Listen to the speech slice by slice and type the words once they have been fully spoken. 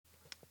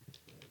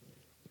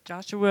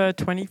Joshua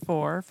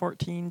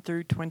 24:14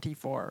 through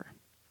 24.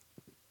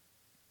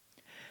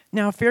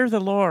 Now fear the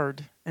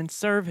Lord and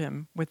serve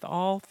him with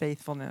all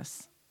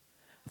faithfulness.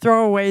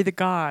 Throw away the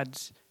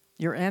gods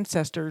your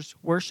ancestors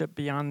worshiped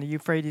beyond the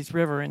Euphrates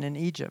River and in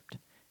Egypt,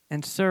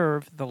 and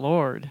serve the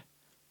Lord.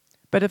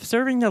 But if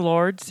serving the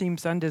Lord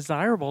seems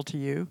undesirable to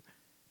you,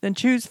 then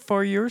choose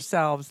for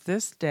yourselves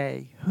this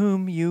day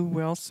whom you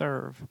will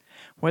serve,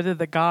 whether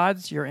the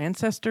gods your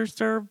ancestors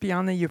served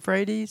beyond the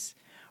Euphrates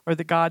or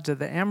the gods of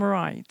the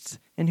Amorites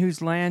in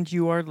whose land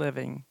you are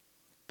living.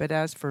 But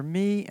as for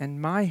me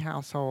and my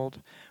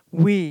household,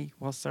 we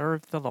will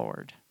serve the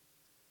Lord.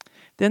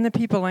 Then the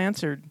people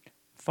answered,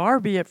 Far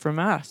be it from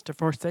us to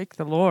forsake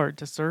the Lord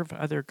to serve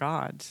other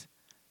gods.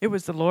 It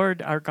was the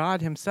Lord our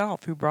God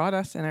himself who brought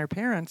us and our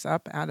parents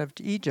up out of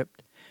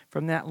Egypt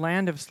from that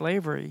land of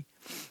slavery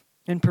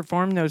and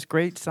performed those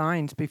great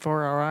signs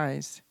before our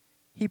eyes.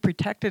 He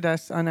protected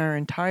us on our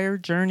entire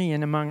journey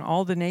and among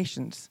all the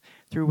nations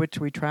through which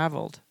we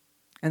traveled.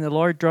 And the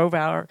Lord drove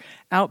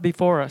out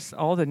before us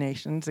all the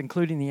nations,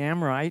 including the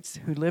Amorites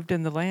who lived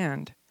in the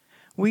land.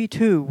 We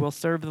too will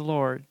serve the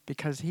Lord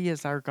because he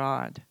is our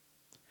God.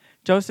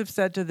 Joseph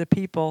said to the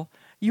people,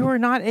 You are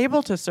not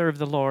able to serve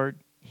the Lord.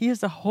 He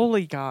is a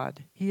holy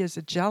God. He is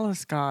a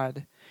jealous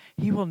God.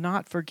 He will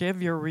not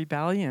forgive your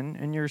rebellion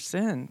and your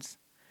sins.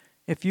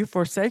 If you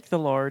forsake the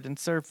Lord and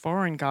serve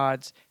foreign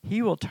gods,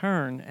 he will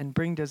turn and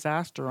bring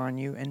disaster on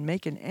you and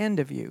make an end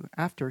of you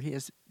after he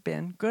has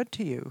been good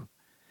to you.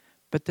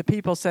 But the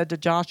people said to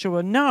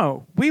Joshua,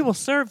 No, we will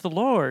serve the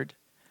Lord.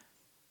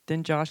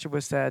 Then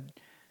Joshua said,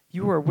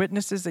 You are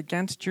witnesses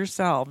against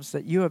yourselves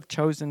that you have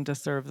chosen to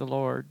serve the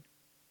Lord.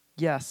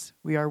 Yes,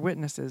 we are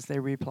witnesses, they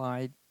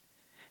replied.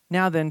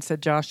 Now then,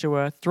 said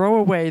Joshua, throw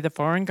away the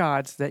foreign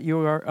gods that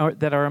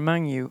are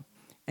among you,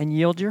 and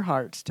yield your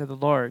hearts to the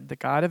Lord, the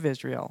God of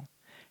Israel.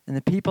 And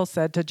the people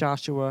said to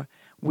Joshua,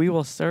 We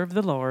will serve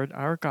the Lord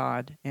our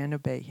God and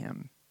obey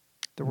him.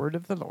 The word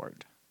of the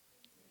Lord.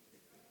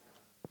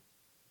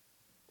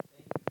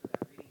 Thank you for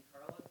that reading,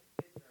 Carla.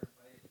 The kids are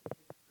invited to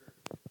kids' church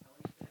with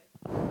Kelly today.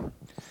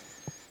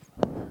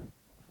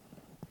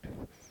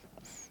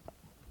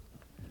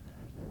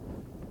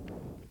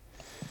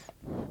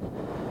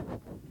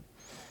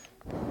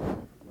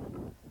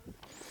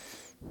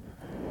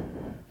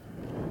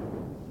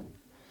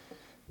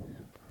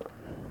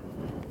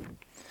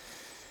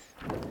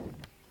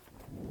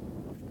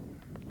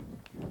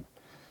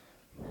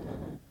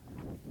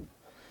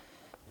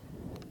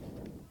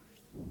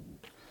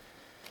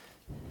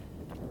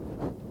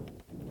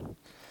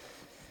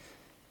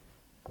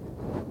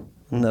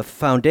 When the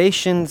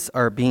foundations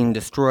are being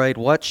destroyed,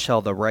 what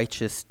shall the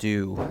righteous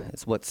do?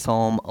 Is what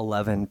Psalm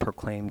 11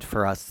 proclaimed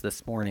for us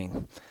this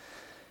morning.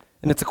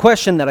 And it's a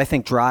question that I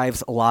think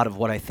drives a lot of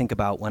what I think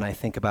about when I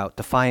think about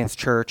Defiance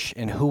Church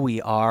and who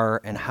we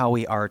are and how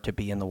we are to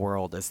be in the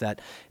world, is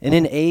that in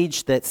an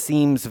age that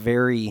seems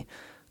very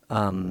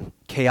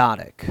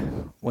chaotic,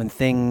 when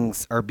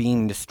things are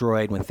being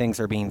destroyed, when things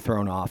are being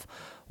thrown off,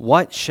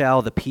 what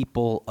shall the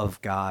people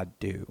of God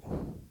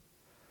do?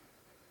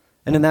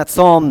 And in that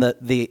psalm,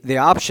 the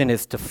option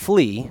is to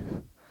flee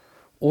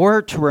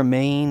or to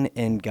remain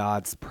in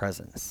God's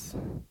presence.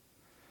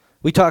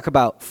 We talk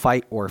about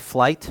fight or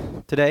flight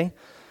today,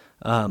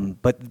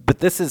 but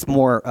this is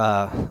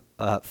more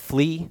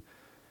flee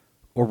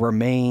or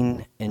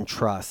remain in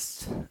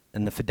trust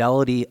in the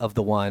fidelity of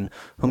the one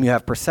whom you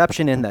have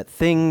perception in that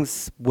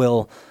things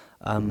will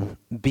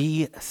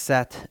be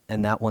set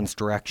in that one's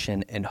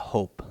direction and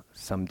hope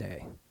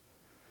someday.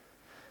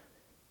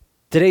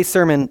 Today's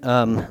sermon,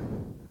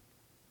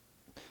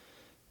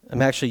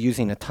 I'm actually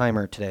using a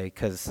timer today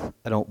because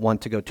I don't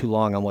want to go too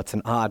long on what's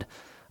an odd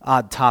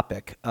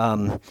topic.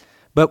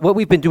 But what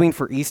we've been doing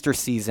for Easter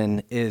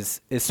season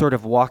is sort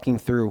of walking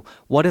through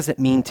what does it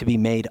mean to be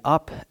made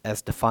up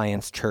as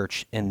Defiance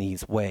Church in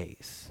these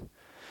ways.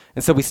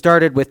 And so we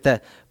started with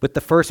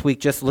the first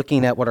week just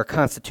looking at what our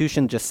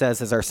Constitution just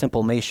says as our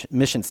simple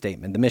mission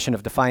statement. The mission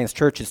of Defiance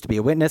Church is to be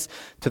a witness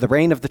to the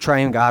reign of the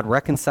triune God,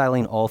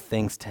 reconciling all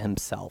things to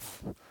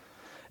himself.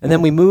 And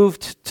then we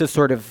moved to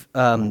sort of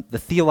the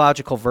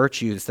theological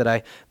virtues that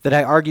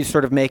I argue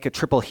sort of make a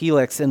triple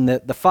helix, and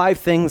the five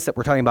things that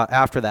we're talking about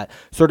after that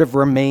sort of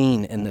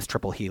remain in this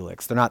triple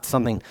helix. They're not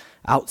something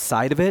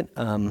outside of it.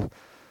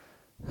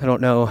 I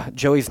don't know,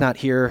 Joey's not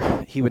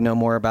here. He would know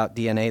more about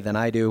DNA than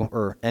I do,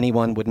 or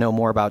anyone would know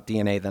more about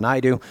DNA than I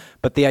do.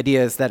 But the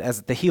idea is that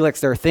as the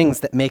helix, there are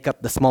things that make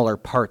up the smaller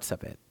parts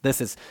of it.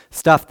 This is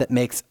stuff that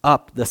makes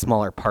up the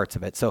smaller parts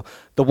of it. So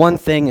the one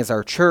thing is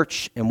our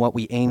church and what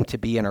we aim to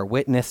be and our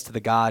witness to the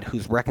God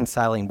whose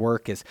reconciling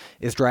work is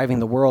driving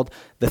the world.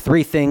 The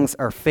three things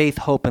are faith,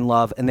 hope, and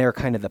love, and they're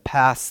kind of the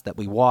paths that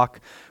we walk.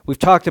 We've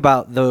talked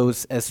about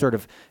those as sort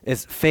of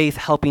as faith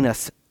helping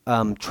us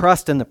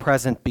trust in the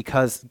present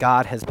because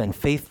God has been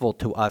faithful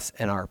to us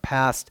in our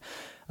past.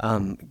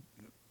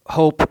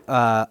 hope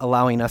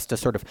allowing us to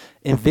sort of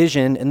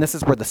envision, and this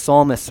is where the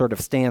psalmist sort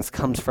of stance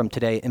comes from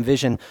today,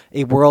 envision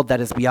a world that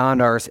is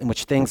beyond ours in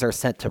which things are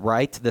set to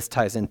right. This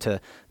ties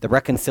into the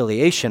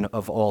reconciliation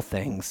of all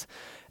things.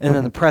 And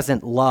then the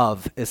present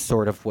love is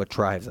sort of what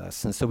drives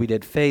us. And so we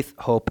did faith,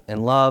 hope,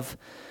 and love.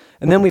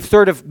 And then we've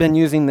sort of been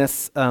using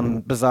this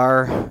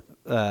bizarre,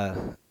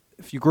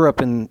 if you grew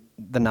up in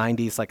the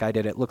 90s like I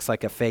did, it looks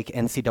like a fake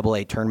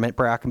NCAA tournament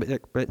bracket,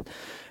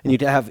 and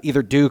you'd have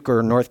either Duke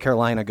or North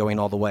Carolina going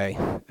all the way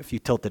if you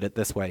tilted it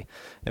this way.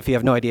 If you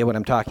have no idea what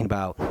I'm talking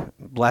about,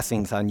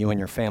 blessings on you and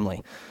your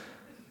family.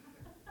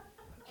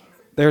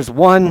 There's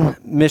one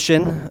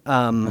mission.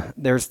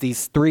 There's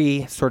these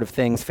three sort of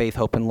things, faith,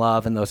 hope, and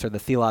love, and those are the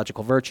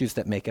theological virtues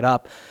that make it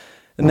up.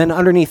 And then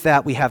underneath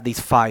that, we have these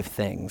 5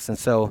 things. And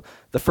so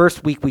the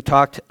first week we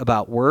talked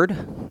about word,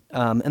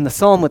 and the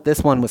psalm with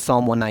this one was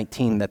Psalm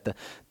 119,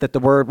 that the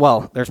word,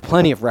 well, there's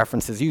plenty of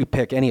references. You could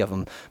pick any of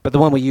them, but the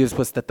one we used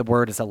was that the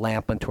word is a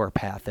lamp unto our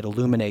path. It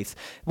illuminates.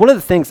 One of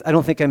the things I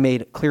don't think I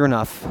made clear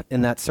enough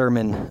in that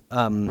sermon,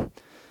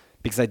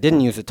 because I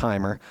didn't use a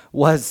timer,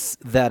 was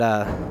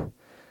that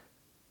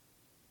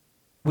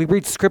we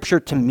read Scripture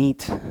to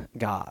meet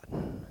God.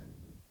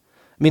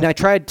 I mean, I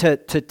tried to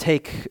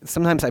take,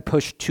 sometimes I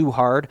push too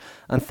hard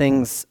on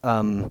things,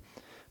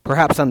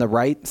 perhaps on the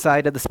right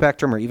side of the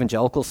spectrum or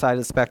evangelical side of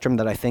the spectrum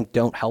that I think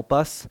don't help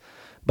us.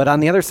 But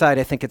on the other side,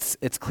 I think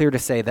it's clear to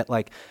say that,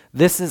 like,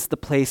 this is the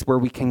place where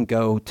we can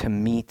go to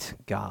meet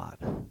God.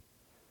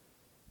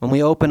 When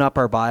we open up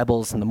our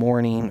Bibles in the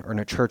morning or in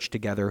a church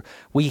together,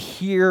 we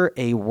hear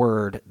a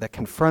word that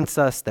confronts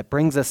us, that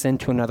brings us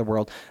into another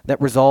world,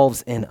 that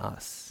resolves in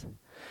us.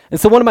 And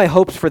so one of my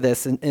hopes for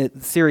this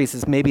series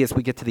is maybe as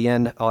we get to the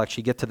end, I'll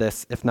actually get to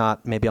this. If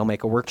not, maybe I'll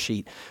make a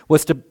worksheet,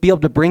 was to be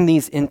able to bring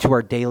these into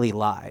our daily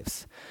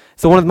lives.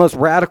 So one of the most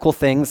radical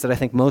things that I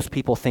think most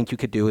people think you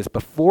could do is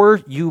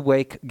before you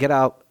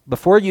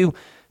before you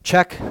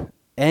check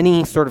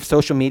any sort of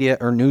social media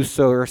or news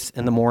source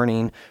in the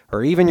morning,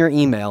 or even your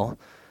email,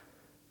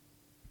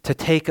 to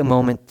take a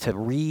moment to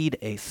read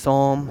a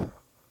psalm,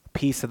 a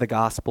piece of the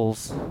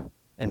Gospels,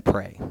 and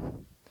pray.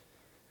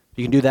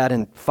 You can do that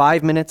in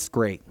 5 minutes,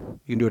 great.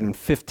 You can do it in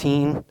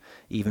 15,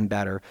 even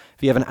better.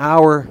 If you have an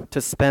hour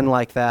to spend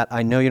like that,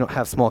 I know you don't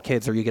have small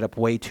kids or you get up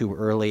way too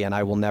early and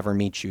I will never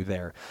meet you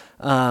there.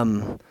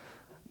 But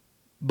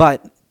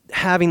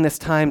having this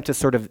time to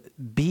sort of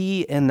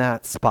be in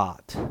that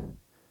spot,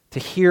 to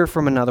hear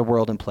from another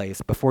world and place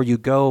before you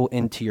go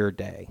into your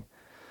day.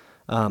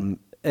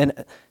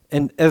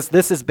 And as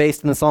this is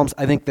based in the Psalms,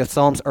 I think the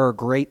Psalms are a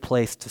great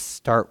place to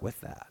start with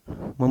that.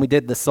 When we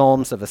did the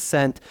Psalms of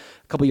Ascent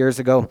a couple years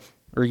ago,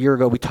 or a year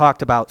ago, we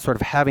talked about sort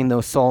of having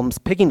those Psalms,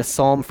 picking a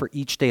Psalm for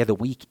each day of the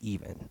week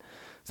even,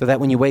 so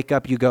that when you wake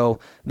up, you go,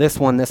 this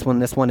one, this one,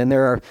 this one, and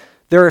there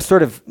are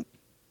sort of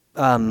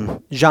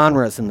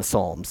genres in the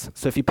Psalms.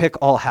 So if you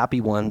pick all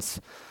happy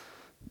ones,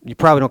 you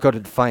probably don't go to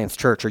Defiance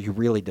Church or you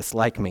really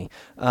dislike me.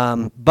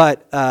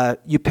 But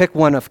you pick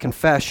one of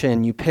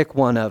confession, you pick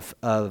one of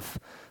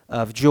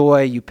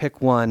joy, you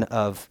pick one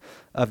of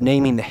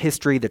naming the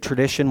history, the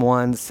tradition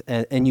ones,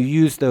 and you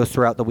use those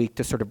throughout the week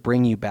to sort of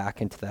bring you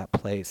back into that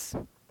place.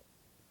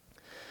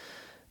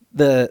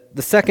 The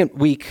second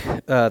week,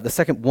 the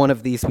second one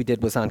of these we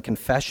did was on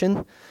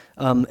confession,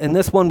 and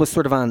this one was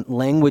sort of on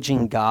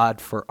languaging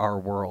God for our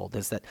world,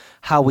 is that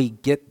how we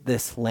get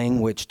this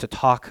language to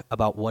talk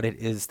about what it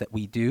is that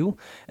we do,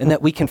 and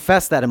that we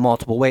confess that in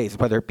multiple ways,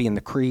 whether it be in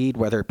the creed,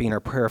 whether it be in our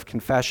prayer of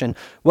confession,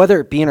 whether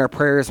it be in our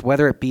prayers,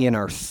 whether it be in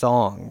our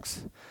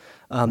songs,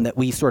 that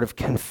we sort of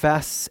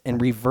confess and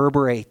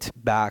reverberate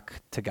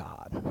back to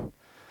God.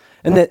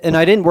 And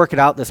I didn't work it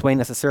out this way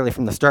necessarily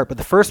from the start, but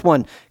the first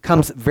one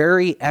comes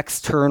very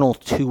external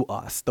to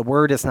us. The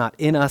word is not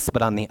in us,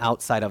 but on the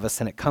outside of us,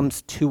 and it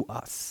comes to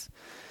us.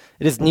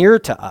 It is near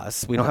to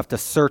us. We don't have to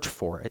search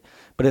for it,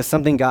 but it's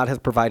something God has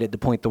provided to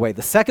point the way.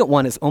 The second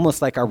one is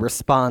almost like our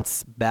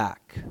response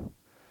back.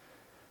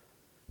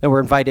 That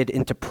we're invited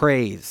into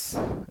praise,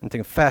 into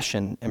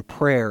confession and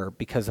prayer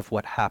because of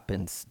what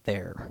happens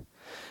there.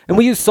 And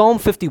we use Psalm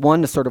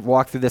 51 to sort of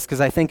walk through this because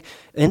I think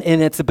in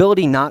its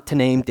ability not to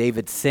name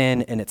David's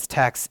sin in its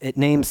text, it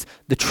names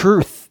the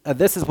truth.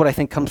 This is what I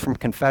think comes from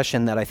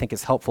confession that I think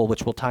is helpful,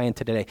 which we'll tie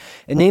into today.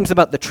 It names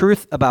about the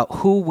truth about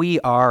who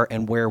we are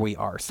and where we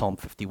are, Psalm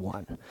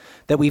 51.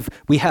 That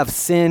we have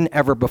sin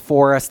ever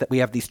before us, that we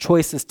have these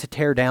choices to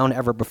tear down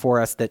ever before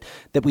us, that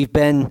we've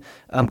been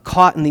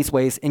caught in these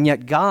ways, and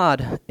yet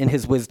God, in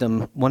his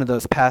wisdom, one of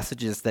those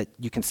passages that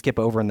you can skip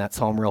over in that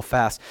psalm real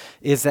fast,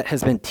 is that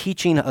has been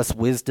teaching us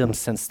wisdom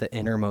since the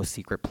innermost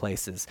secret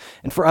places,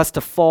 and for us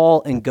to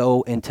fall and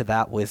go into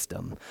that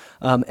wisdom.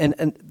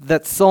 And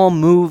that psalm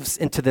moves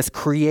into this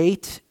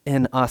create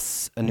in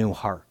us a new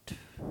heart.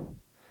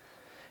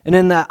 And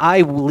in that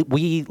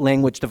we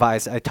language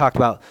device I talked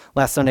about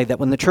last Sunday, that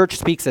when the church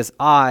speaks as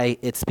I,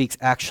 it speaks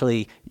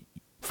actually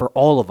for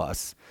all of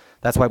us.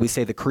 That's why we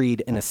say the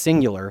creed in a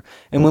singular.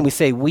 And when we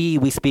say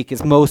we speak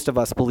as most of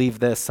us believe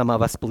this, some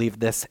of us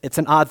believe this. It's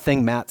an odd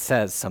thing Matt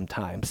says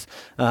sometimes.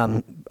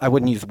 I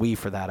wouldn't use we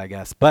for that, I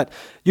guess. But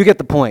you get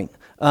the point.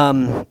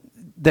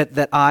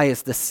 that I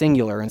is the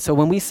singular. And so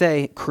when we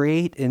say,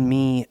 create in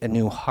me a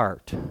new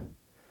heart,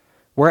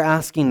 we're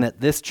asking that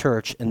this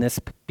church and this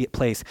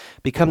place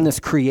become this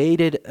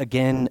created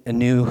again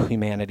anew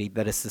humanity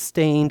that is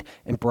sustained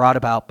and brought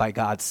about by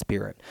God's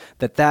Spirit.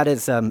 That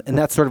is, and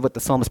that's sort of what the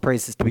psalmist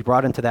prays, is to be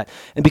brought into that.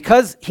 And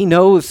because he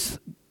knows,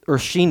 or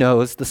she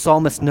knows, the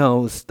psalmist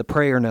knows, the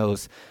prayer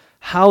knows,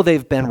 how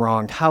they've been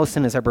wronged, how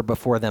sin is ever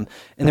before them,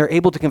 and they're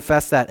able to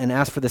confess that and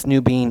ask for this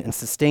new being and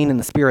sustain in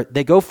the Spirit,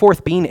 they go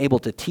forth being able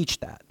to teach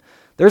that.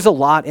 There's a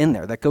lot in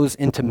there that goes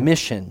into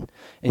mission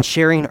and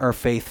sharing our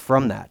faith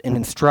from that and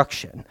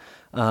instruction.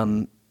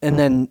 And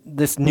then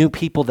this new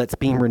people that's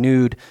being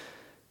renewed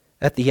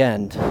at the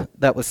end.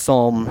 That was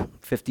Psalm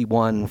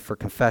 51 for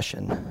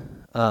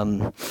confession.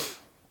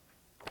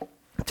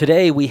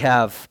 Today we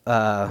have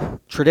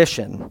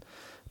tradition,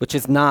 which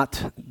is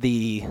not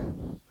the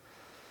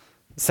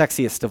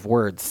sexiest of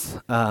words.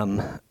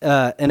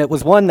 And it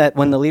was one that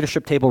when the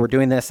leadership table were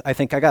doing this, I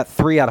think I got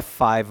 3 out of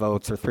 5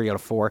 votes or 3 out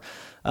of 4.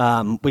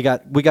 We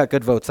got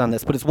good votes on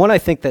this, but it's one I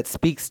think that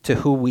speaks to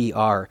who we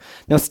are.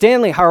 Now,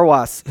 Stanley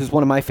Hauerwas, who's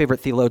one of my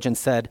favorite theologians,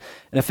 said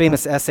in a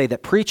famous essay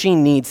that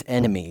preaching needs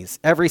enemies.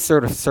 Every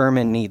sort of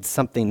sermon needs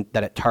something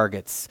that it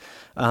targets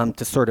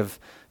to sort of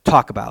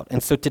talk about.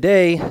 And so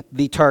today,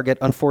 the target,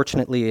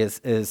 unfortunately,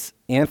 is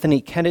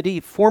Anthony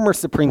Kennedy, former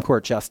Supreme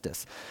Court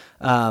Justice.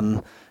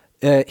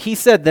 He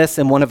said this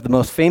in one of the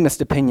most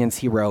famous opinions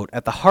he wrote: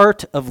 "At the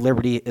heart of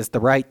liberty is the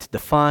right to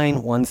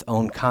define one's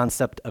own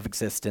concept of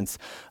existence,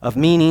 of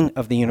meaning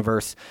of the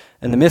universe,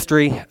 and the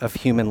mystery of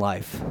human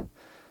life."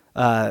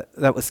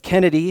 That was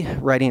Kennedy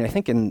writing, I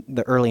think, in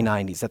the early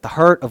 90s. At the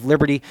heart of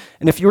liberty,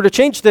 and if you were to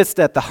change this,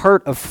 at the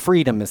heart of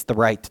freedom is the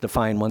right to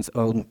define one's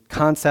own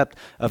concept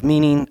of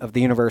meaning of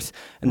the universe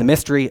and the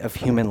mystery of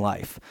human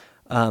life.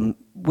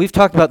 We've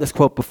talked about this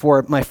quote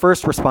before. My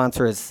first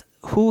response is,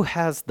 who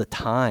has the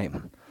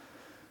time?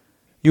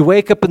 You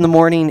wake up in the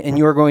morning and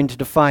you're going to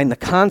define the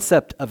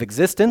concept of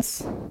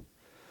existence,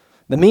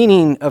 the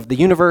meaning of the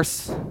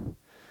universe,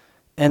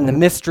 and the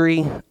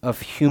mystery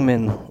of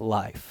human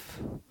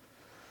life.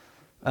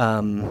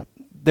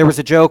 There was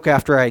a joke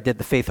after I did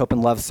the Faith, Hope,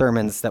 and Love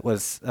sermons that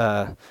was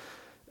on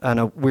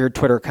a weird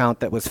Twitter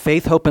account that was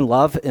faith, hope, and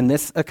love in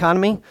this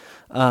economy.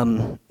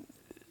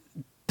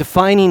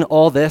 Defining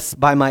all this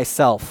by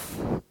myself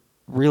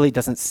really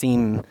doesn't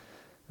seem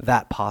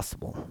that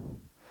possible.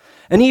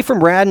 And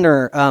Ephraim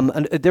Radner,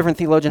 a different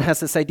theologian, has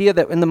this idea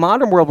that in the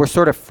modern world, we're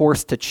sort of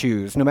forced to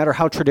choose. No matter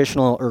how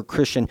traditional or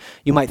Christian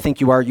you might think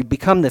you are, you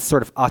become this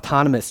sort of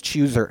autonomous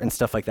chooser and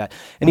stuff like that.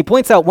 And he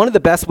points out one of the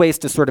best ways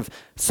to sort of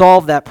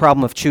solve that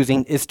problem of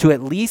choosing is to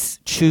at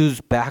least choose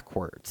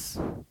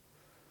backwards.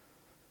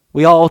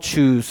 We all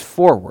choose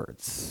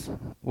forwards.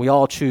 We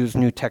all choose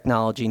new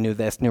technology, new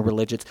this, new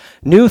religions,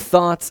 new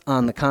thoughts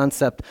on the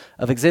concept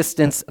of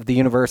existence, of the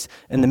universe,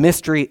 and the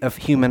mystery of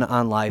human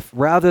on life,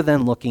 rather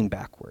than looking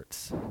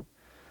backwards.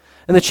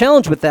 And the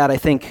challenge with that, I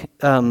think,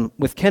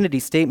 with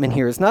Kennedy's statement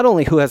here is not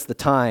only who has the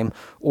time,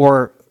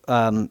 or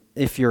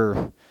if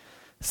you're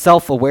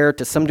self-aware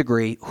to some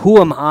degree, who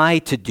am I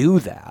to do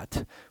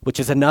that, which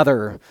is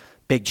another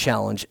big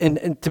challenge.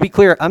 And to be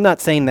clear, I'm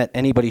not saying that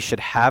anybody should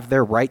have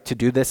their right to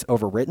do this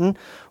overwritten.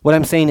 What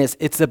I'm saying is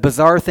it's a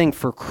bizarre thing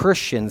for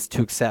Christians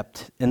to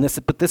accept,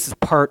 but this is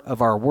part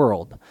of our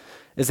world,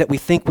 is that we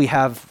think we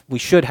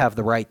should have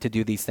the right to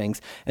do these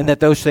things, and that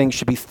those things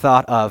should be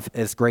thought of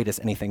as great as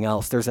anything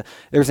else. There's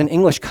an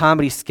English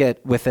comedy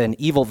skit with an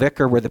evil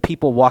vicar where the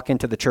people walk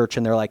into the church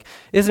and they're like,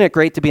 "Isn't it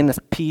great to be in this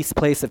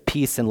place of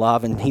peace and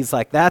love?" And he's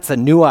like, "That's a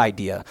new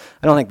idea.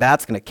 I don't think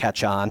that's going to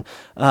catch on."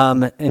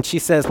 And she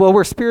says, "Well,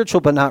 we're spiritual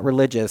but not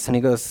religious." And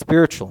he goes,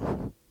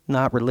 "Spiritual,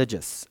 not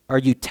religious. Are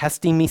you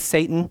testing me,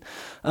 Satan?"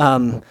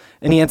 And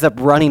he ends up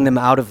running them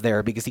out of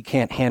there because he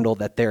can't handle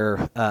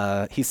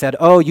that he said,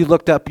 "Oh, you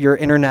looked up your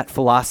internet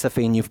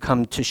philosophy and you've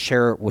come to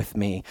share it with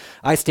me.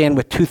 I stand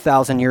with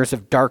 2,000 years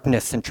of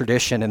darkness and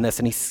tradition in this,"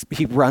 and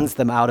he runs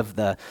them out of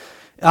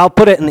I'll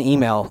put it in the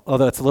email,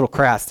 although it's a little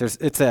crass.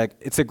 It's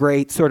a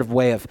great sort of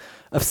way of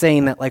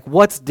saying that, like,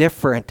 what's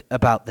different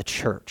about the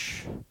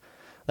church?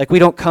 Like, we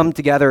don't come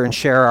together and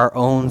share our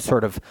own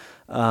sort of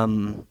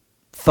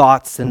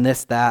thoughts and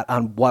that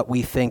on what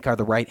we think are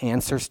the right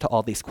answers to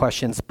all these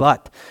questions.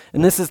 But,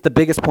 and this is the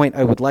biggest point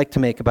I would like to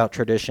make about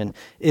tradition,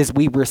 is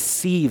we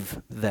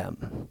receive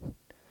them.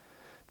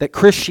 That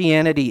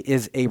Christianity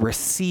is a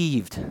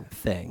received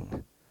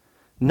thing,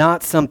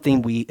 not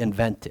something we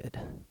invented.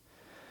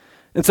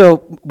 And so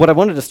what I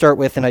wanted to start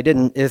with, and I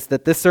didn't, is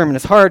that this sermon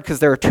is hard because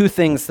there are 2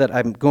 things that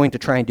I'm going to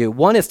try and do.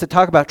 One is to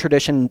talk about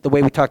tradition the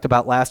way we talked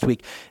about last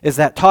week, is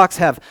that talks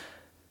have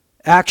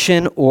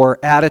action or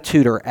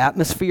attitude or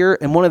atmosphere,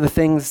 and one of the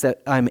things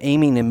that I'm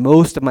aiming in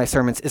most of my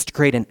sermons is to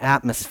create an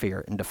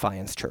atmosphere in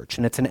Defiance Church.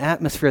 And it's an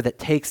atmosphere that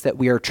takes that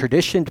we are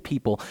traditioned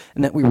people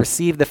and that we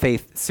receive the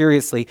faith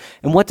seriously.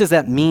 And what does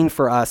that mean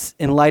for us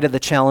in light of the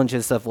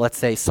challenges of, let's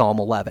say, Psalm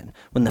 11?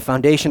 When the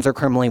foundations are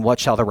crumbling, what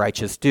shall the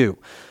righteous do?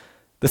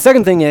 The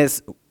second thing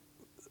is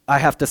I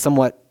have to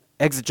somewhat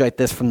exegete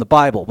this from the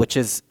Bible, which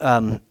is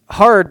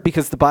hard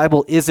because the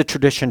Bible is a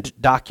traditioned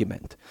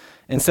document.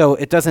 And so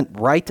it doesn't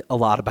write a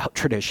lot about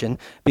tradition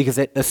because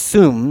it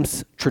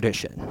assumes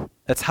tradition.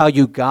 That's how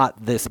you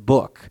got this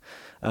book,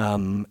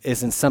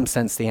 is in some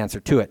sense the answer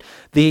to it.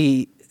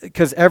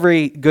 Because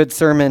every good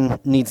sermon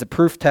needs a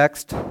proof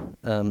text.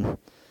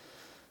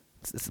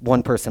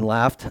 One person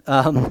laughed.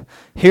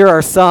 Here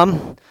are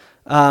some.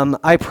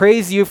 I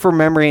praise you for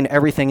remembering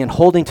everything and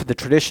holding to the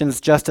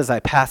traditions just as I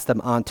pass them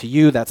on to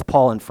you. That's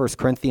Paul in 1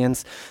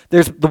 Corinthians.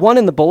 There's the one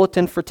in the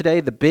bulletin for today,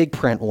 the big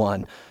print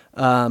one.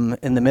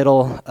 In the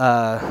middle,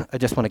 I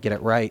just want to get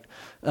it right.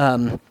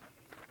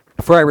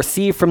 For I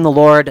received from the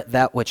Lord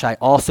that which I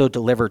also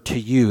delivered to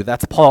you.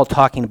 That's Paul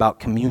talking about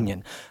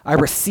communion. I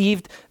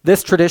received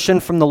this tradition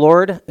from the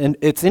Lord, and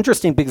it's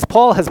interesting because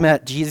Paul has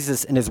met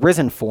Jesus in his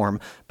risen form,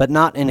 but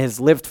not in his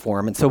lived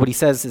form. And so what he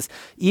says is,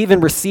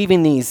 even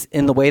receiving these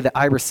in the way that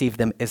I received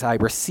them is I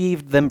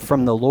received them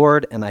from the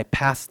Lord and I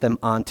passed them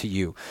on to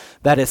you.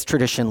 That is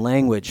tradition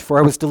language.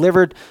 For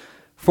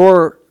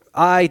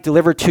I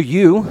delivered to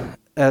you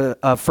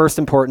of first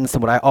importance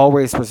and what I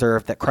always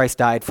reserve, that Christ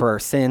died for our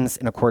sins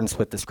in accordance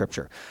with the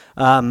Scripture.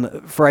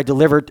 For I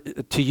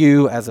delivered to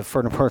you as of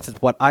first importance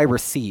what I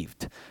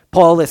received.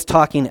 Paul is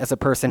talking as a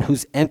person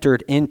who's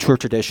entered into a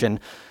tradition,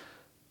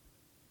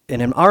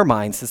 and in our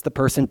minds is the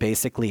person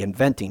basically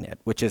inventing it,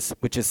 which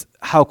is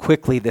how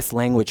quickly this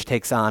language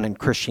takes on in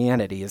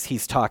Christianity, is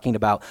he's talking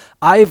about,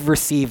 I've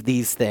received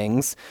these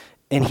things,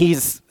 and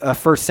he's a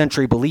first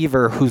century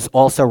believer who's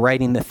also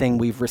writing the thing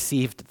we've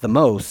received the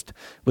most,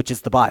 which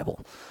is the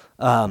Bible.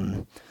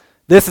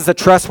 This is a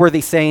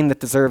trustworthy saying that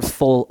deserves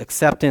full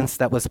acceptance.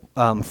 That was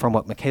from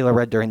what Michaela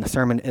read during the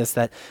sermon, is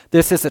that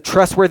this is a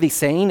trustworthy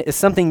saying is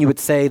something you would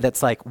say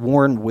that's like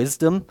worn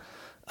wisdom,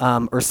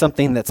 or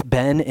something that's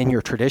been in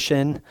your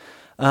tradition.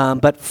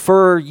 But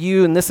for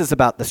you, and this is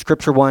about the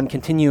Scripture one,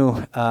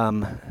 continue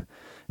from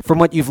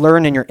what you've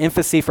learned in your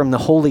infancy from the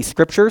Holy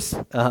Scriptures,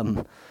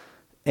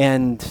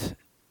 and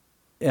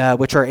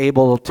which are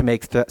able to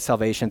make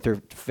salvation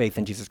through faith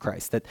in Jesus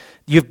Christ. That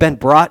you've been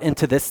brought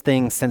into this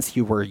thing since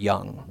you were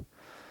young.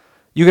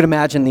 You could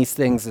imagine these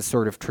things as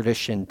sort of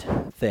traditioned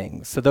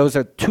things. So those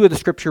are two of the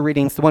Scripture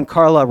readings. The one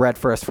Carla read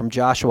for us from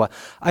Joshua,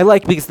 I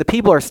like because the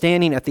people are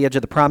standing at the edge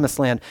of the promised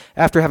land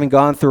after having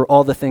gone through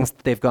all the things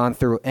that they've gone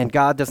through, and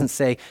God doesn't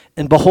say,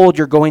 and behold,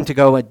 you're going to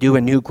go and do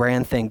a new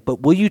grand thing,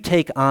 but will you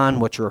take on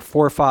what your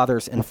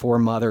forefathers and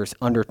foremothers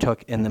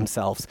undertook in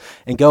themselves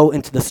and go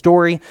into the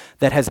story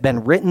that has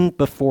been written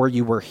before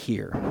you were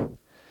here?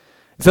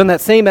 So in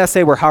that same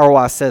essay where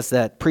Hauerwas says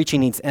that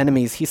preaching needs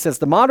enemies, he says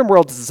the modern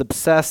world is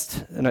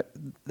obsessed, and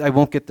I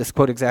won't get this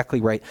quote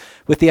exactly right,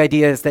 with the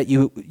idea is that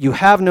you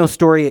have no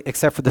story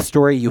except for the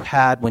story you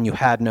had when you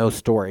had no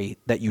story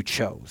that you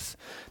chose.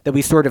 That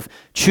we sort of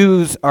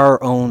choose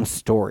our own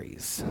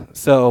stories.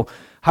 So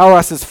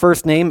Hauerwas's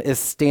first name is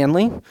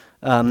Stanley,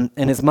 and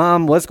his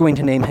mom was going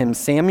to name him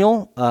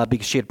Samuel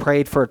because she had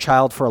prayed for a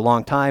child for a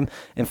long time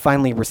and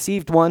finally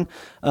received one.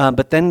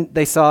 But then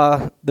they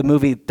saw the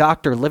movie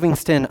Dr.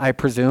 Livingston, I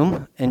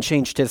presume, and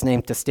changed his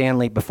name to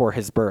Stanley before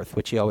his birth,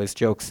 which he always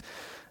jokes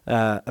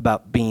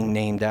about being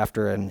named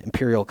after an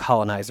imperial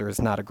colonizer is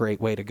not a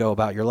great way to go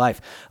about your life.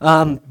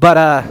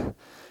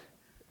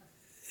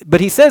 But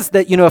he says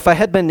that, if I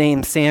had been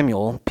named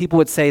Samuel, people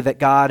would say that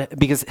God,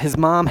 because his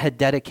mom had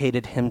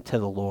dedicated him to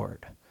the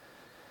Lord.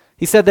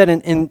 He said that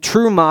in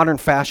true modern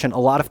fashion, a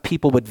lot of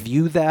people would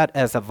view that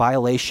as a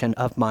violation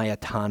of my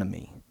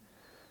autonomy.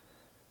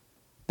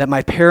 That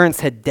my parents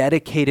had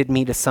dedicated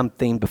me to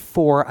something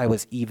before I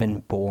was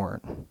even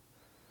born.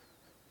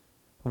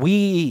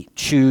 We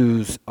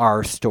choose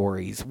our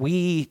stories.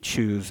 We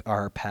choose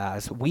our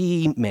paths.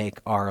 We make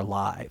our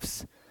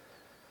lives.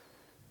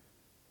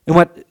 And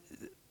what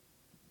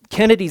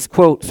Kennedy's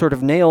quote sort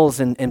of nails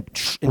and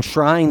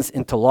enshrines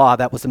into law,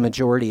 that was a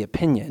majority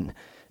opinion,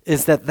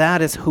 is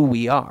that is who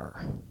we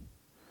are.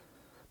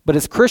 But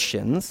as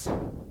Christians,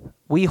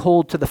 we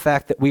hold to the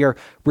fact that we are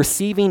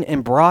receiving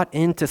and brought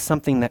into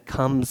something that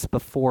comes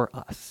before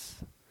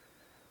us.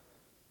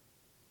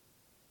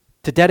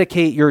 To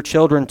dedicate your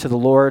children to the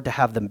Lord, to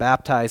have them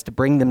baptized, to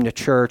bring them to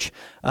church.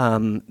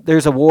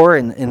 There's a war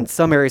in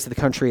some areas of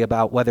the country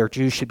about whether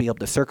Jews should be able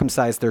to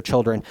circumcise their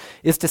children,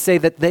 is to say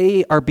that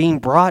they are being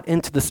brought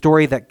into the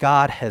story that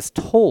God has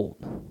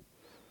told.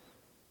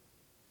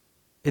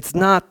 It's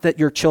not that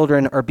your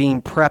children are being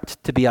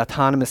prepped to be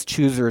autonomous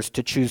choosers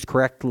to choose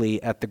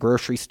correctly at the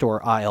grocery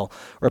store aisle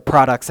or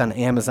products on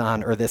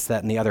Amazon or this,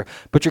 that, and the other,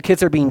 but your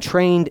kids are being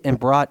trained and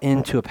brought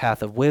into a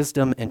path of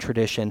wisdom and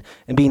tradition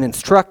and being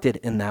instructed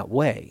in that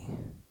way.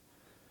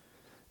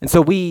 And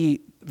so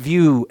we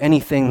view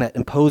anything that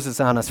imposes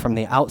on us from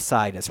the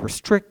outside as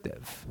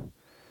restrictive.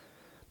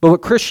 But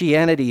what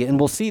Christianity, and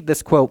we'll see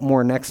this quote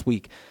more next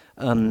week,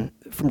 from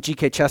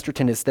G.K.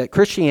 Chesterton, is that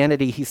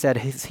Christianity, he said,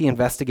 as he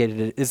investigated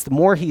it, is the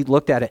more he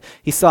looked at it,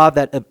 he saw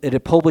that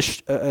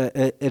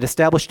it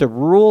established a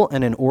rule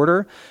and an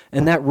order,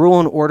 and that rule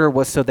and order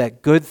was so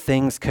that good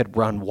things could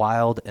run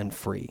wild and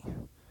free.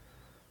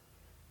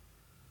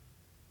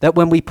 That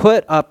when we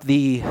put up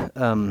the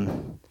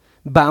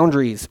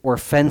boundaries or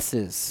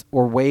fences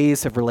or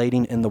ways of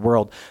relating in the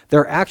world.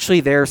 They're actually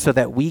there so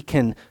that we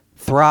can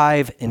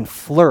thrive and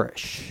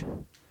flourish,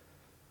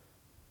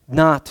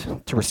 not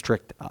to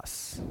restrict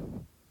us.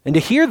 And to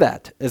hear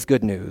that as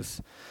good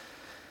news,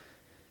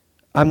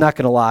 I'm not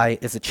going to lie,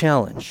 is a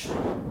challenge.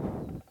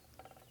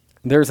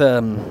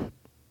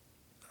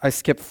 I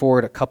skipped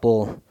forward a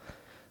couple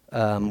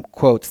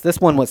quotes. This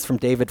one was from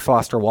David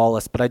Foster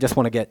Wallace, but I just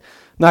want to I'm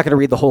not going to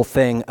read the whole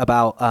thing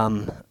about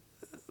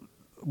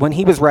when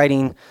he was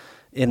writing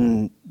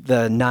in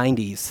the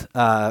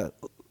 90s,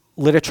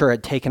 literature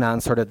had taken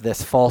on sort of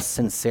this false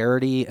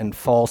sincerity and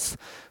false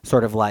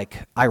sort of like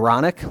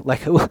ironic,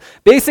 like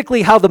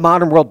basically how the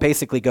modern world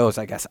basically goes,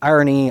 I guess.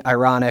 Irony,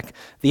 ironic,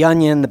 The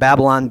Onion, the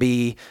Babylon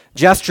Bee,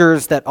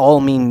 gestures that all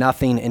mean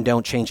nothing and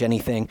don't change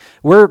anything.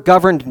 We're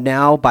governed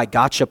now by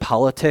gotcha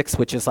politics,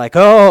 which is like,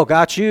 oh,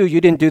 got you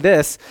didn't do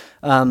this.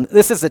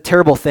 This is a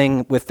terrible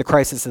thing with the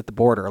crisis at the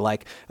border.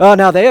 Like, oh,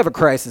 now they have a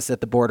crisis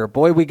at the border.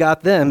 Boy, we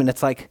got them. And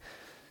it's like,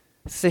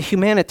 it's a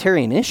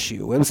humanitarian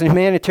issue. It was a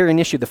humanitarian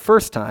issue the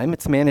first time.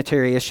 It's a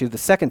humanitarian issue the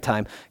second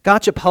time.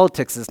 Gotcha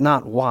politics is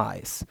not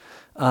wise.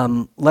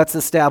 Let's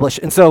establish.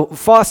 And so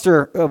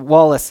Foster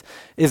Wallace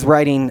is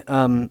writing,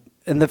 and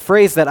the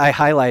phrase that I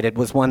highlighted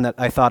was one that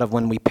I thought of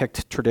when we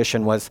picked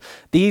tradition was,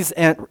 these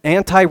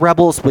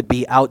anti-rebels would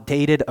be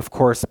outdated, of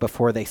course,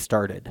 before they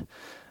started.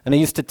 And I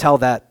used to tell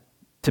that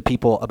to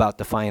people about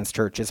Defiance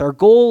Church, our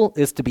goal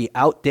is to be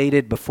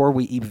outdated before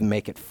we even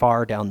make it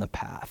far down the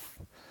path.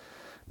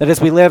 That as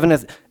we live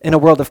in a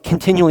world of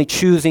continually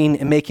choosing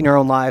and making our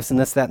own lives and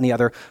this, that, and the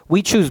other,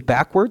 we choose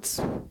backwards.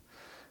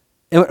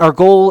 And our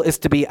goal is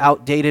to be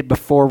outdated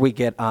before we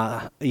get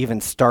even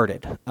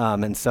started.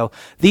 And so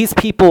these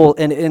people,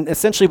 and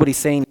essentially what he's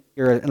saying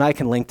here, and I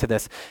can link to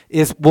this,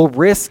 is will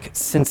risk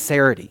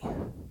sincerity.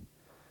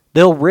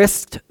 They'll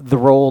risk the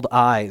rolled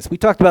eyes. We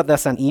talked about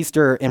this on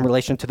Easter in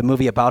relation to the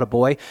movie About a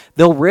Boy.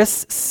 They'll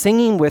risk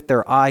singing with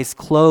their eyes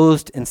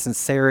closed in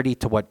sincerity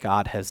to what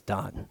God has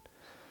done.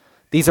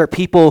 These are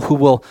people who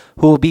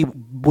will be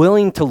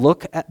willing to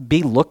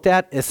be looked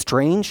at as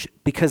strange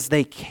because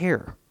they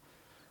care,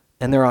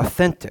 and they're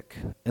authentic,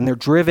 and they're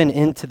driven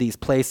into these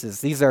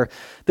places.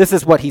 This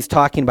is what he's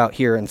talking about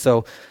here, and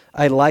so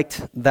I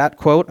liked that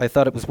quote. I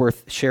thought it was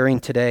worth sharing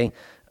today,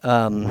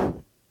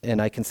 and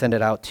I can send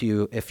it out to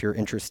you if you're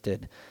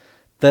interested.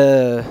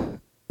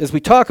 As we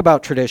talk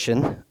about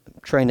tradition,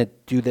 I'm trying to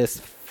do this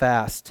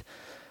fast.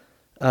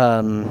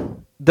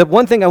 The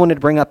one thing I wanted to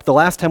bring up, the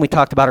last time we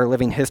talked about our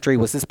living history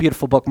was this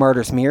beautiful book,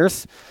 Martyrs'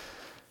 Mirrors.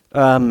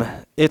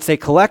 It's a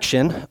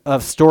collection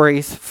of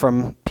stories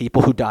from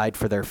people who died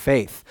for their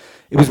faith.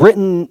 It was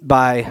written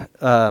by,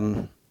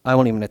 I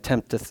won't even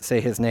attempt to say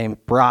his name,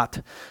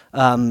 Bratt,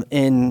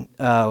 in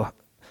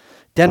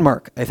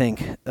Denmark, I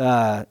think.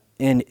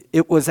 And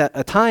it was at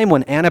a time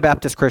when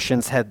Anabaptist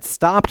Christians had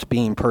stopped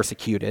being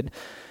persecuted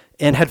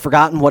and had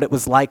forgotten what it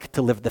was like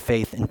to live the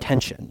faith in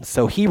tension.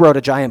 So he wrote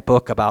a giant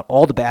book about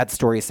all the bad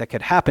stories that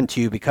could happen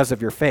to you because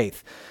of your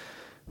faith,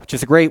 which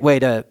is a great way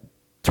to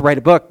write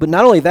a book. But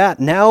not only that,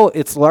 now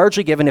it's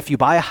largely given if you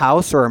buy a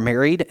house or are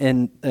married,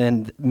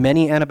 and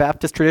many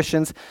Anabaptist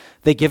traditions,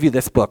 they give you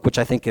this book, which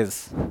I think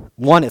is,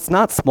 one, it's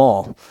not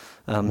small.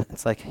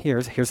 It's like,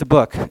 here's a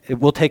book.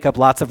 It will take up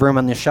lots of room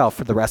on the shelf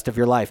for the rest of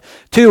your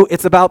life. Two,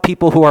 it's about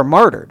people who are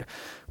martyred,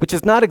 which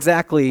is not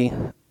exactly...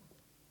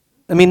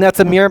 I mean, that's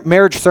a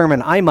marriage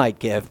sermon I might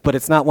give, but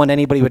it's not one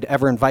anybody would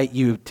ever invite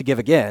you to give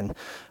again.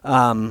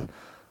 Some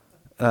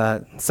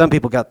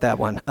people got that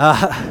one.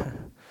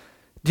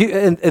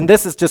 And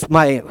this is just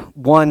my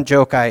one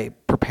joke I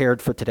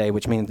prepared for today,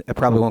 which means I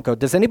probably won't go.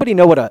 Does anybody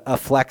know what a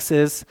flex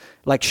is?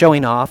 Like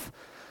showing off?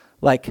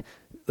 Like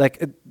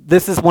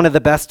this is one of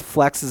the best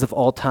flexes of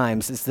all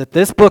times, is that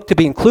this book, to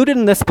be included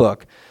in this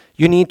book,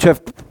 you need to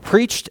have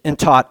preached and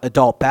taught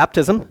adult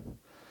baptism.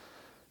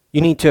 You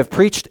need to have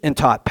preached and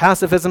taught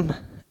pacifism,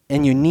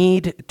 and you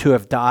need to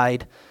have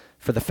died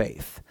for the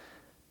faith,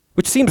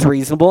 which seems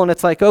reasonable. And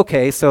it's like,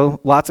 okay, so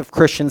lots of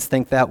Christians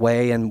think that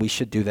way, and we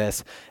should do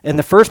this. And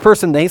the first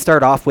person they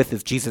start off with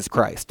is Jesus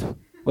Christ,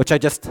 which I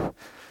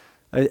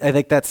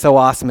think that's so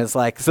awesome. Is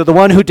like, so the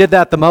one who did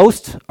that the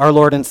most, our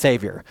Lord and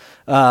Savior.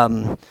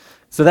 So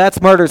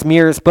that's Martyrs'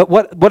 Mirrors. But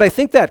what I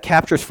think that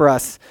captures for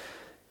us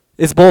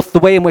is both the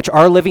way in which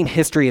our living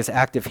history is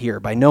active here,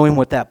 by knowing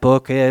what that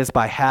book is,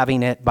 by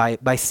having it,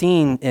 by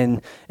seeing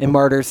in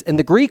Martyrs. And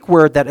the Greek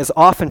word that is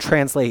often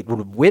translated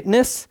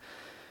witness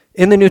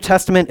in the New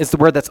Testament is the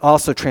word that's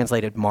also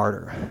translated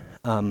martyr.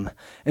 And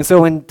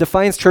so in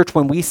Defiance Church,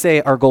 when we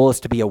say our goal is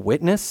to be a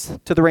witness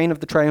to the reign of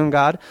the triune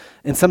God,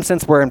 in some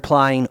sense we're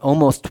implying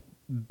almost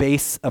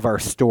base of our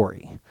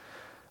story.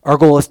 Our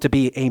goal is to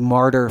be a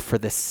martyr for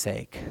this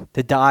sake,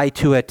 to die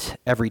to it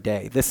every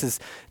day. This is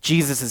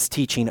Jesus'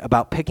 teaching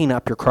about picking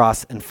up your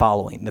cross and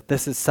following, that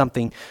this is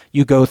something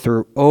you go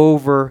through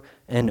over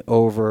and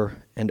over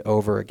and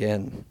over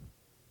again.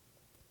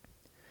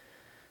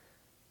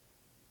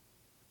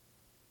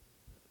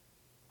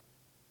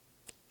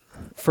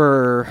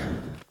 For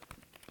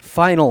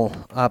final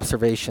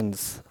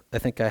observations, I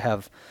think I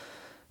have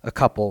a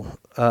couple.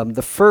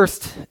 The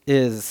first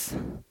is,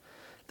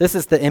 this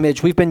is the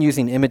image. We've been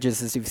using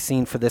images, as you've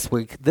seen, for this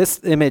week. This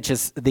image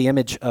is the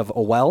image of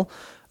a well,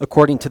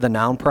 according to the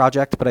Noun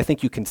Project, but I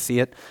think you can see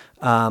it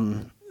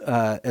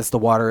as the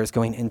water is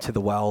going into the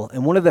well.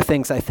 And one of the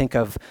things I think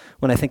of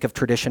when I think of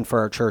tradition for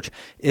our church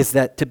is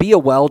that to be a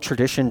well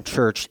tradition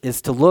church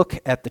is to look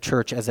at the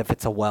church as if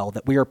it's a well,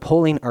 that we are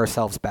pulling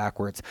ourselves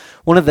backwards.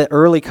 One of the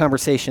early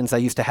conversations I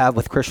used to have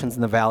with Christians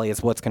in the Valley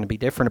is what's going to be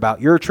different about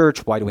your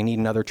church? Why do we need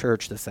another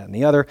church? This, that, and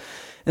the other.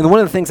 And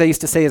one of the things I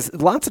used to say is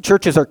lots of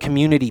churches are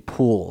community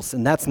pools,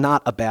 and that's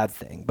not a bad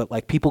thing. But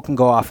like people can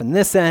go off in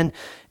this end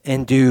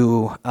and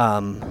do,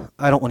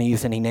 I don't want to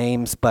use any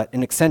names, but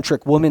an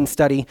eccentric woman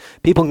study.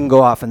 People can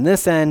go off in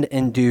this end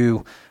and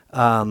do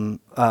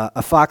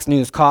a Fox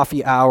News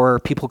coffee hour.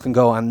 People can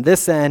go on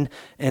this end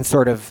and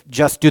sort of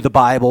just do the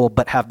Bible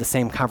but have the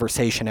same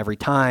conversation every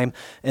time.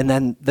 And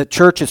then the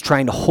church is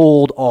trying to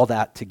hold all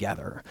that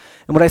together.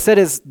 And what I said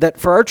is that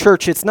for our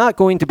church, it's not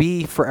going to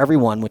be for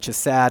everyone, which is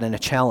sad and a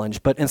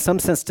challenge, but in some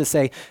sense to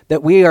say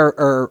that we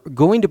are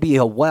going to be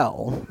a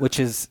well, which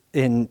is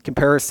in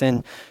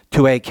comparison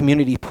to a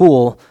community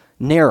pool,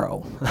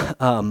 narrow.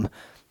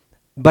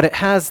 But it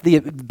has the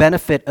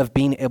benefit of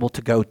being able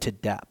to go to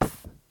depth.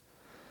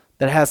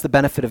 That has the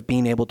benefit of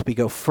being able to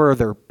go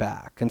further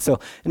back. And so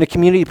in a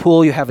community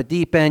pool, you have a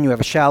deep end, you have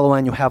a shallow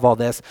end, you have all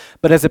this.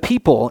 But as a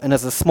people, and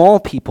as a small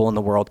people in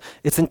the world,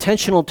 it's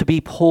intentional to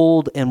be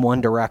pulled in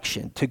one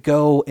direction, to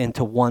go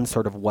into one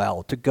sort of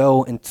well, to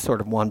go in sort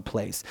of one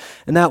place.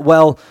 And that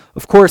well,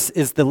 of course,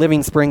 is the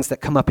living springs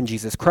that come up in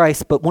Jesus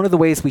Christ. But one of the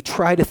ways we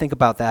try to think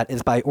about that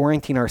is by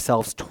orienting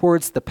ourselves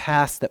towards the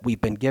past that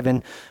we've been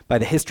given by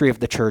the history of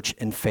the church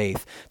and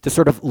faith, to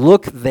sort of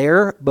look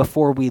there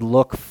before we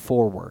look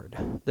forward.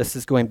 This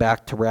is going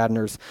back to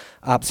Radner's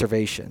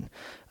observation.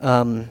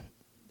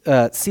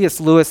 C.S.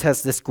 Lewis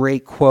has this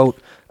great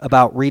quote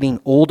about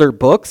reading older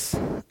books.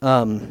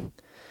 And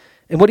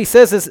what he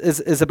says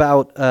is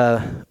about,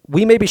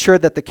 we may be sure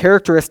that the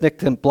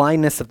characteristic and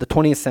blindness of the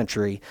 20th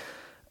century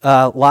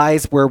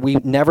lies where we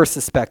never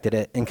suspected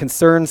it and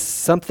concerns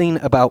something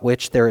about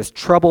which there is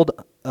troubled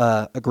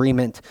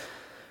agreement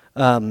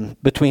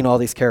between all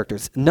these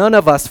characters. None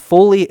of us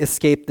fully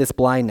escape this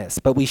blindness,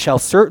 but we shall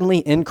certainly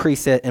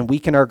increase it and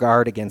weaken our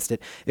guard against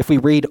it if we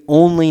read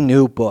only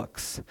new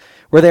books.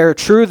 Where they are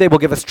true, they will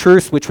give us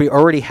truths which we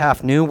already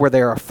half knew. Where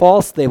they are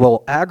false, they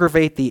will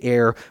aggravate the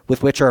air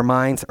with which our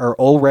minds are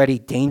already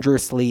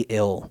dangerously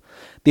ill.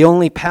 The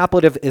only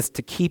palliative is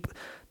to keep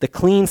the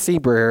clean sea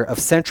breeze of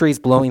centuries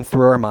blowing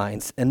through our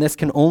minds, and this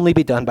can only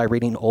be done by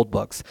reading old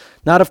books.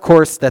 Not, of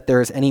course, that there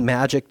is any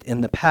magic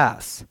in the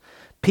past.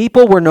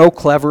 People were no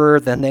cleverer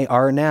than they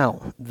are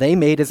now. They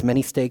made as many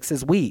mistakes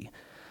as we,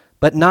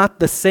 but not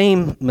the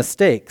same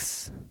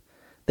mistakes.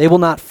 They will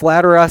not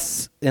flatter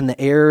us in the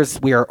errors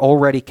we are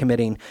already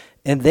committing,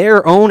 and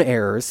their own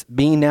errors,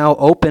 being now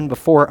open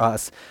before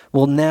us,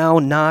 will now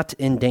not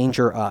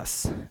endanger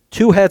us.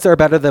 Two heads are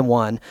better than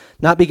one,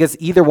 not because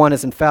either one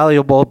is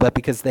infallible, but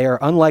because they are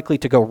unlikely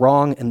to go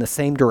wrong in the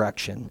same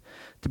direction.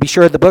 To be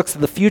sure, the books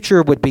of the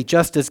future would be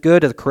just as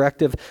good as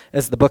corrective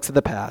as the books of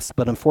the past,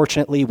 but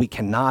unfortunately, we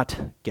cannot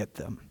get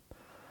them.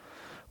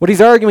 What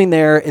he's arguing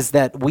there is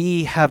that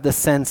we have the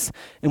sense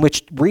in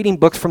which reading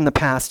books from the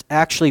past,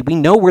 actually, we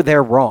know where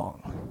they're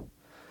wrong.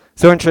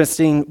 So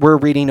interesting, we're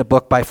reading a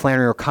book by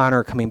Flannery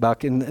O'Connor coming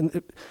back,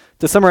 and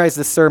to summarize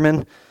this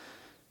sermon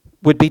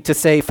would be to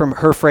say from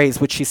her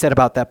phrase, which she said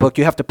about that book,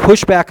 you have to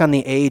push back on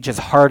the age as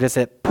hard as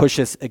it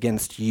pushes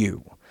against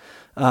you.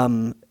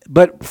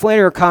 But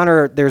Flannery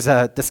O'Connor, there's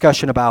a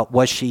discussion about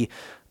was she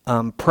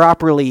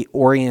properly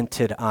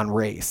oriented on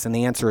race, and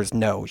the answer is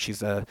no.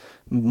 She's a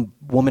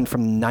woman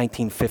from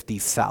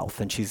 1950s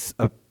South, and she's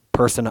a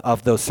person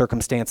of those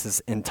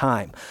circumstances in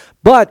time.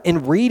 But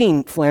in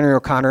reading Flannery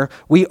O'Connor,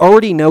 we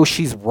already know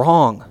she's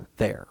wrong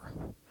there.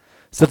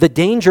 So the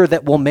danger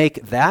that will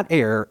make that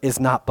error is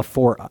not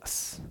before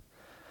us.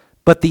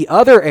 But the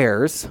other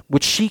errors,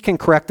 which she can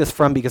correct us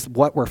from because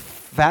what we're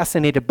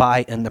fascinated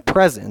by in the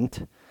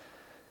present,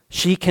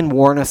 she can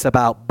warn us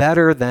about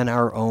better than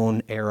our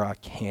own era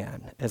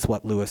can, is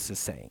what Lewis is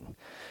saying.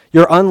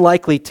 You're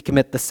unlikely to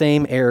commit the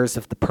same errors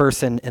of the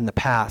person in the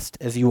past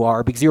as you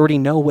are because you already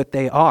know what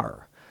they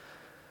are.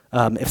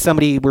 If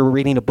somebody were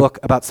reading a book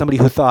about somebody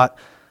who thought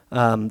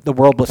the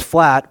world was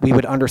flat, we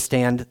would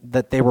understand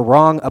that they were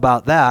wrong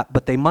about that,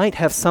 but they might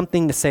have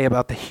something to say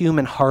about the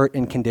human heart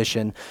and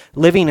condition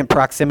living in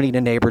proximity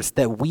to neighbors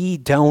that we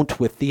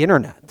don't with the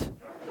internet.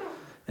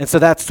 And so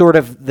that's sort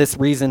of this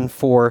reason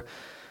for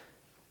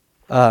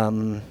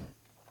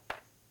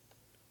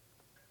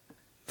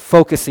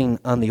focusing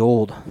on the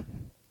old.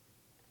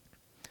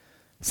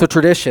 So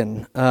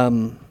tradition,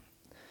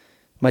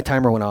 my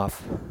timer went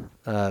off.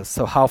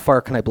 So how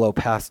far can I blow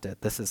past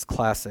it? This is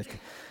classic.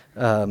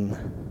 I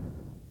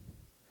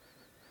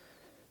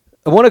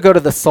want to go to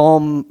the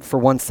Psalm for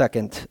 1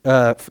 second.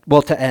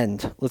 To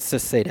end. Let's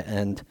just say to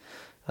end.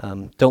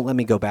 Don't let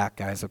me go back,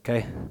 guys,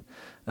 okay?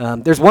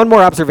 There's one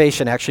more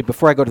observation, actually,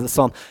 before I go to the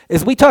psalm.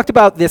 Is we talked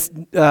about this,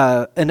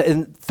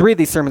 in 3 of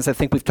these sermons, I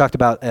think we've talked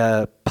about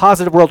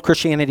positive world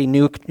Christianity,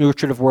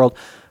 nutritive world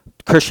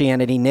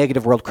Christianity,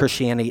 negative world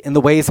Christianity, and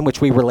the ways in which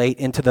we relate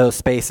into those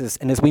spaces.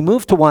 And as we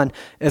move to 1,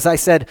 as I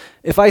said,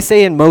 if I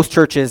say in most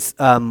churches,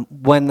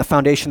 when the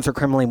foundations are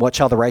crumbling, what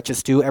shall the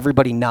righteous do?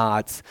 Everybody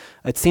nods.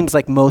 It seems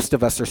like most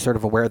of us are sort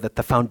of aware that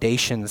the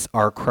foundations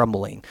are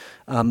crumbling.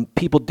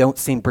 People don't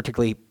seem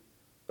particularly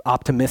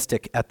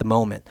optimistic at the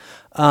moment.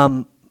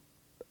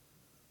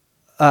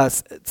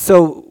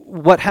 So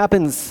what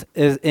happens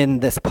is in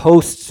this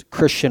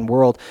post-Christian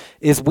world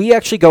is we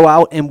actually go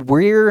out and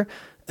we're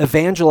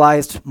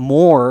evangelized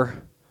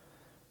more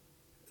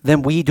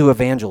than we do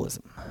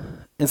evangelism.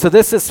 And so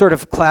this is sort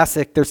of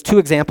classic. There's 2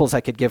 examples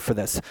I could give for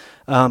this.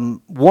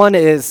 One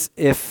is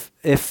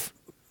if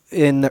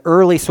in the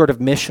early sort of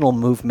missional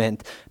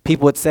movement,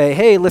 people would say,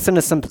 hey, listen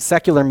to some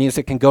secular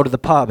music and go to the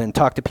pub and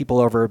talk to people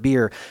over a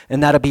beer.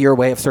 And that'll be your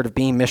way of sort of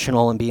being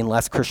missional and being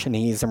less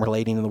Christianese and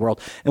relating to the world.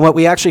 And what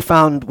we actually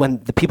found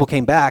when the people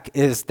came back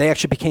is they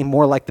actually became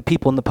more like the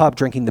people in the pub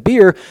drinking the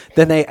beer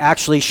than they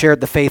actually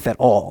shared the faith at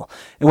all.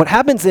 And what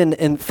happens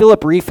in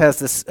Philip Reef has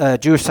this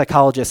Jewish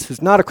psychologist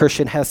who's not a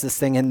Christian, has this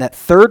thing in that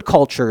third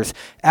cultures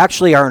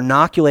actually are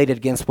inoculated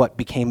against what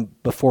became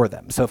before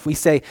them. So if we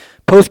say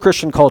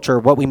post-Christian culture,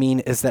 what we mean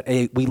is that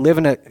we live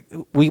in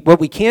what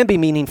we can be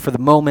meaning for the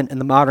moment in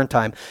the modern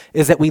time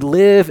is that we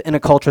live in a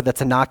culture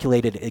that's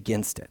inoculated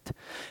against it.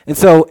 And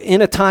so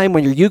in a time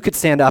when you could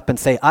stand up and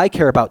say, I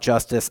care about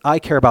justice, I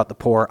care about the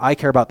poor, I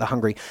care about the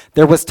hungry,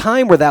 there was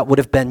time where that would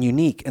have been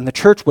unique and the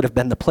church would have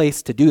been the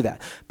place to do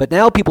that. But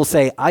now people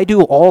say, I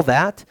do all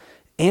that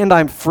and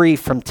I'm free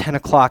from 10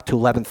 o'clock to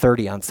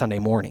 11:30 on Sunday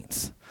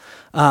mornings.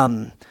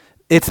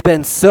 It's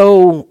been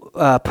so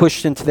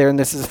pushed into there, and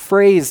this is a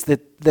phrase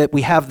that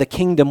we have the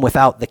kingdom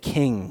without the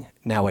king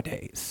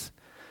nowadays.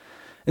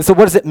 And so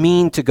what does it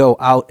mean to go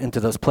out into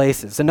those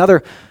places?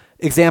 Another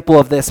example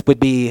of this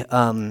would be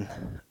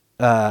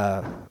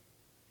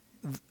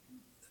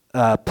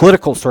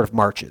political sort of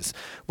marches.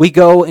 We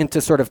go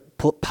into sort of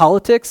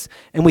politics,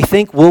 and we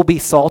think we'll be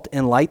salt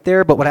and light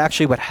there, but what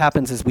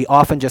happens is we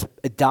often just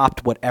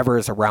adopt whatever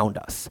is around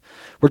us.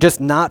 We're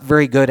just not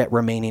very good at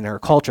remaining in our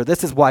culture.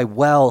 This is why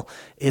well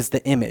is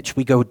the image.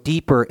 We go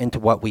deeper into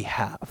what we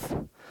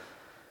have.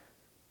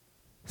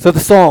 So the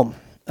psalm.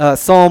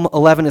 Psalm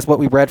 11 is what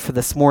we read for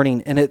this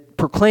morning, and it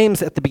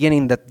proclaims at the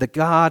beginning that the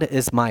God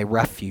is my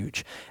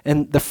refuge.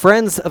 And the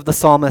friends of the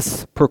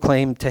psalmist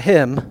proclaim to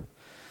him,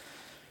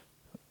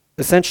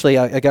 essentially,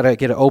 I got to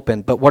get it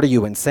open, but what are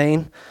you,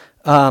 insane?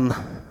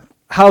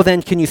 How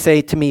then can you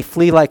say to me,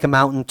 flee like a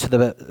bird to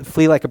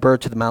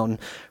the mountain?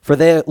 For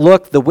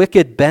the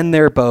wicked bend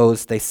their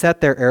bows, they set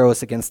their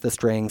arrows against the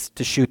strings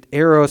to shoot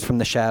arrows from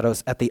the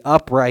shadows at the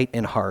upright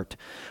in heart.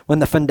 When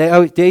the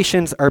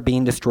foundations are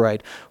being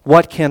destroyed,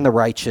 what can the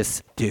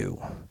righteous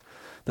do?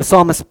 The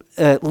psalmist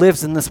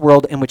lives in this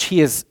world in which he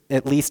is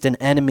at least an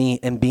enemy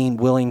and being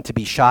willing to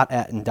be shot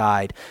at and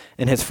died.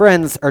 And his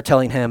friends are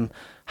telling him,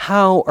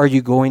 how are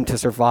you going to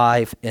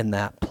survive in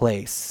that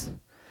place?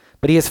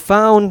 But he has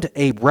found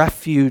a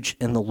refuge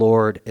in the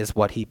Lord, is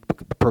what he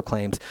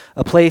proclaims,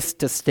 a place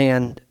to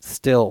stand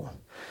still,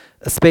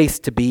 a space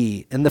to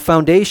be. And the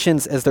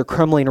foundations, as they're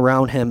crumbling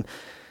around him,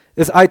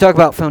 as I talk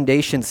about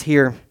foundations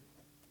here,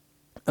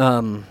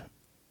 the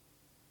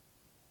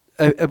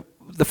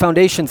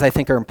foundations I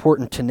think are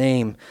important to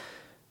name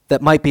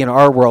that might be in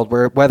our world,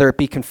 where whether it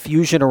be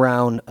confusion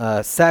around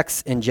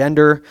sex and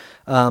gender,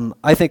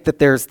 I think that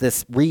there's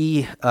this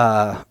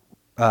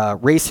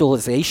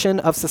racialization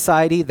of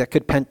society that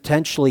could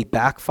potentially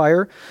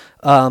backfire.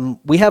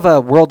 We have a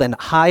world in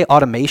high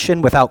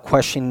automation without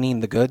questioning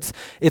the goods.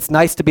 It's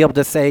nice to be able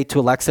to say to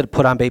Alexa to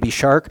put on Baby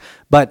Shark,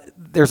 but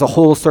there's a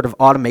whole sort of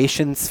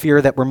automation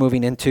sphere that we're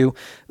moving into.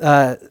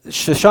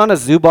 Shoshana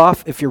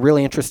Zuboff, if you're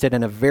really interested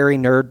in a very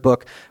nerd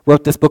book,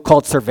 wrote this book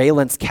called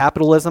Surveillance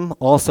Capitalism,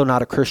 also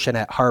not a Christian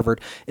at Harvard,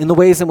 in the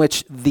ways in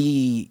which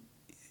the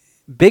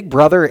Big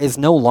Brother is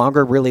no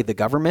longer really the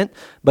government,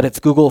 but it's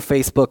Google,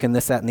 Facebook, and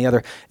this, that, and the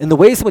other. In the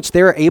ways in which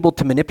they're able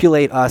to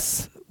manipulate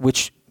us,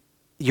 which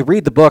you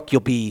read the book,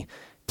 you'll be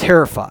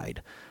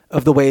terrified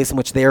of the ways in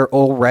which they're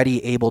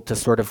already able to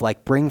sort of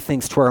like bring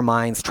things to our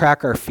minds,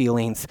 track our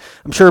feelings.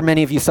 I'm sure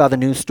many of you saw the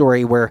news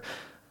story where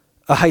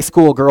a high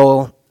school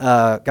girl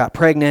got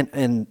pregnant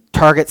and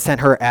Target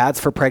sent her ads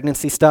for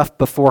pregnancy stuff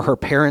before her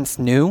parents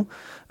knew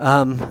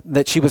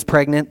that she was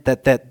pregnant,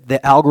 that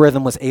the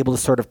algorithm was able to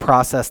sort of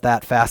process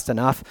that fast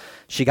enough.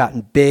 She got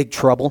in big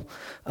trouble.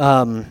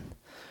 But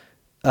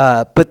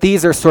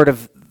these are sort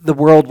of the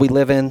world we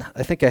live in.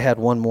 I think I had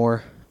one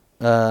more.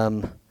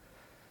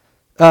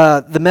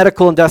 The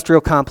medical industrial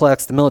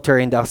complex, the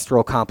military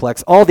industrial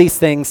complex, all these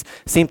things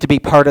seem to be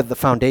part of the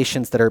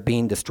foundations that are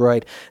being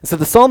destroyed. And so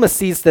the psalmist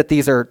sees that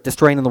these are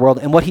destroying in the world,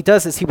 and what he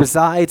does is he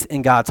resides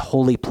in God's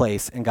holy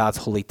place, in God's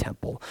holy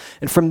temple.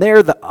 And from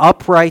there, the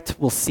upright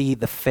will see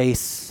the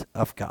face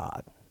of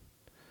God.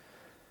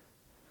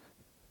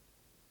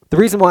 The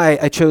reason why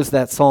I chose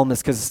that psalm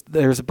is because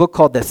there's a book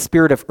called The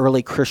Spirit of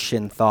Early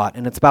Christian Thought,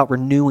 and it's about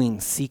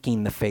renewing,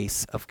 seeking the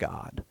face of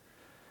God.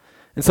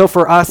 And so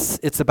for us,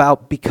 it's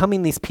about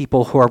becoming these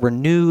people who are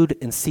renewed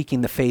and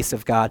seeking the face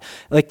of God.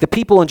 Like the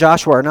people in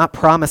Joshua are not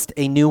promised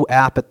a new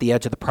app at the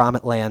edge of the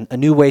promised land, a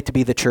new way to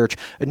be the church,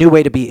 a new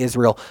way to be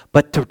Israel,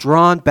 but to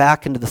drawn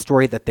back into the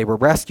story that they were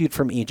rescued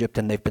from Egypt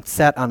and they've been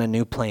set on a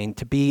new plane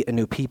to be a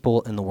new people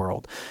in the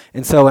world.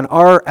 And so in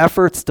our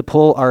efforts to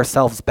pull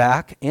ourselves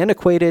back,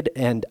 antiquated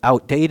and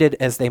outdated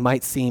as they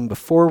might seem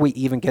before we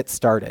even get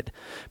started,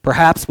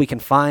 perhaps we can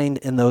find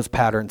in those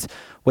patterns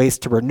ways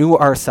to renew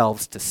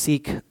ourselves to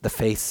seek the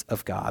face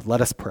of God. Let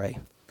us pray.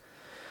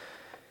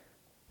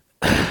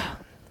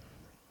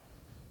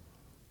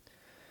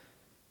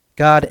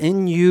 God,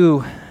 in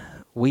you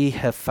we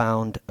have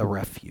found a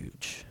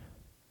refuge.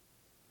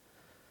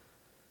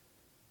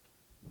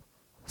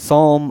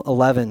 Psalm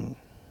 11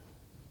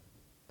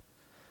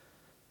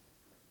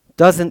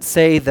 doesn't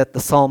say that the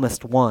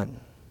psalmist won,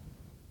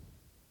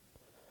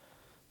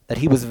 that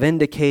he was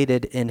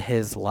vindicated in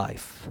his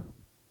life,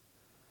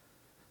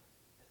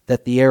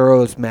 that the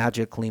arrows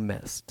magically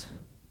missed.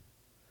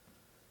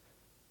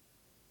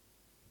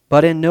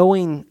 But in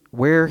knowing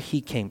where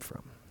he came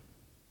from,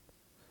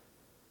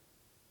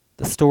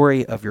 the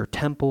story of your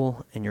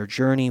temple and your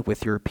journey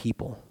with your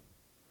people,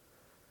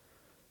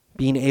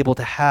 being able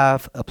to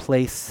have a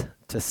place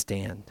to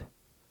stand.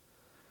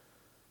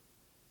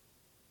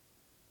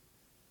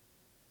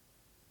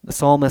 The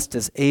psalmist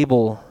is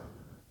able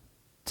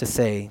to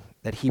say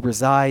that he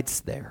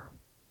resides there,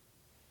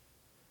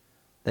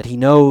 that he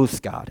knows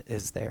God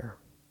is there,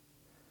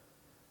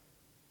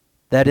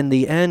 that in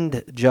the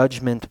end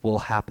judgment will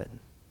happen.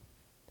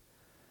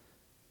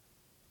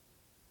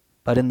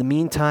 But in the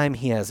meantime,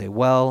 he has a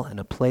well and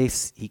a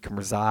place he can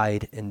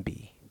reside and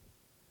be.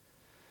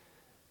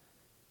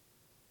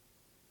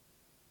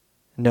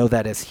 Know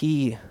that as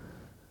he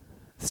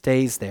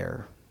stays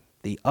there,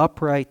 the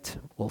upright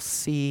will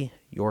see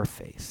your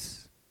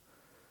face.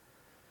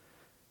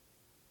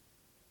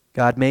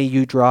 God, may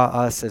you draw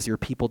us as your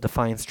people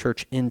Defiance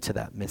Church into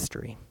that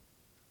mystery,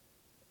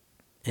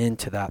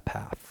 into that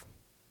path,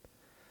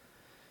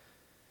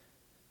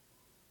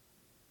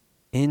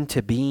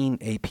 into being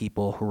a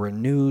people who are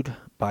renewed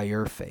by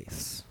your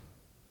face.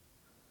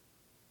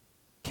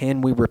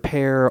 Can we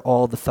repair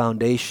all the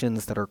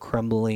foundations that are crumbling